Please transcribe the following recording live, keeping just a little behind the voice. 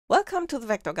Welcome to the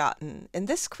Vector Garden. In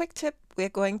this quick tip, we're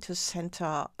going to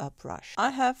center a brush.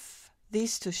 I have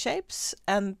these two shapes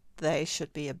and they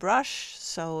should be a brush.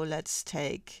 So let's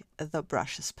take the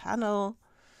brushes panel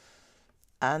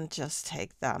and just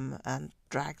take them and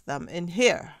drag them in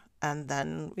here. And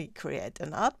then we create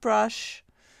an art brush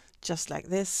just like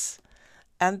this.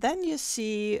 And then you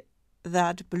see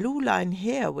that blue line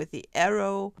here with the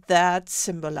arrow that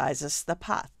symbolizes the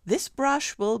path. This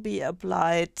brush will be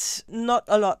applied not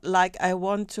a lot like I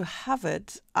want to have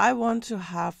it. I want to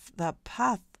have the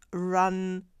path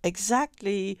run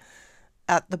exactly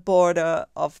at the border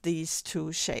of these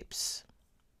two shapes.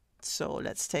 So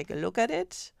let's take a look at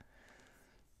it.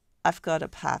 I've got a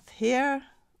path here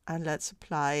and let's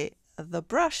apply the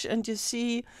brush, and you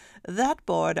see that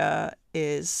border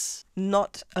is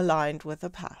not aligned with the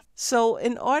path. So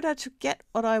in order to get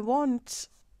what I want,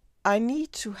 I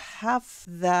need to have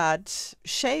that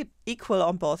shape equal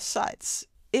on both sides.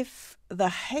 If the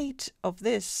height of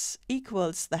this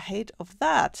equals the height of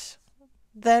that,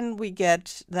 then we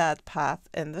get that path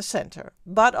in the center.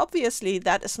 But obviously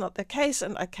that is not the case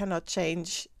and I cannot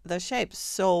change the shapes.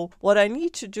 So what I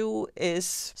need to do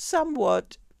is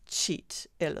somewhat cheat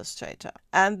Illustrator,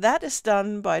 and that is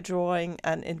done by drawing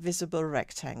an invisible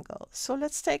rectangle. So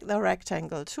let's take the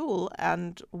rectangle tool,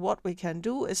 and what we can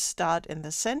do is start in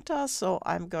the center. So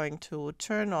I'm going to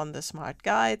turn on the smart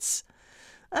guides,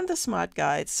 and the smart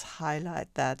guides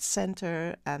highlight that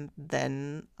center, and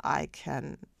then I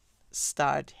can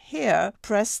start here,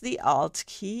 press the Alt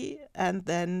key and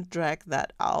then drag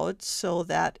that out so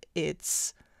that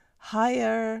it's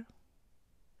higher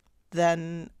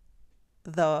than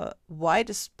the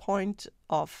widest point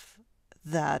of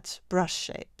that brush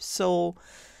shape. So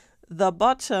the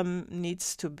bottom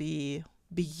needs to be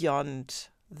beyond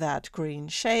that green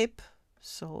shape.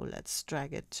 So let's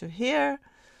drag it to here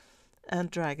and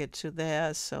drag it to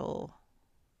there so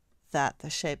that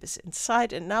the shape is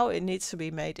inside, and now it needs to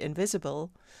be made invisible.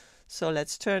 So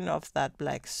let's turn off that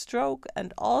black stroke,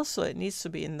 and also it needs to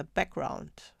be in the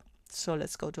background. So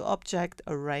let's go to Object,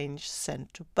 Arrange,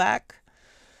 Send to Back.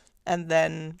 And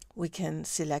then we can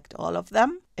select all of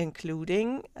them,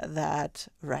 including that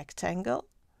rectangle,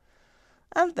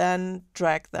 and then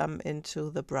drag them into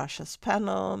the brushes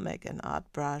panel, make an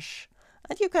art brush.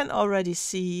 And you can already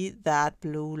see that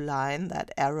blue line, that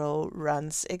arrow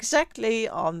runs exactly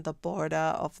on the border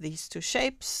of these two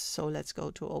shapes. So let's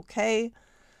go to OK,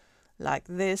 like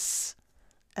this.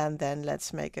 And then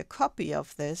let's make a copy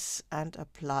of this and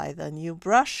apply the new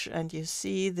brush. And you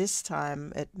see this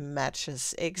time it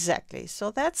matches exactly.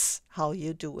 So that's how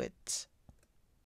you do it.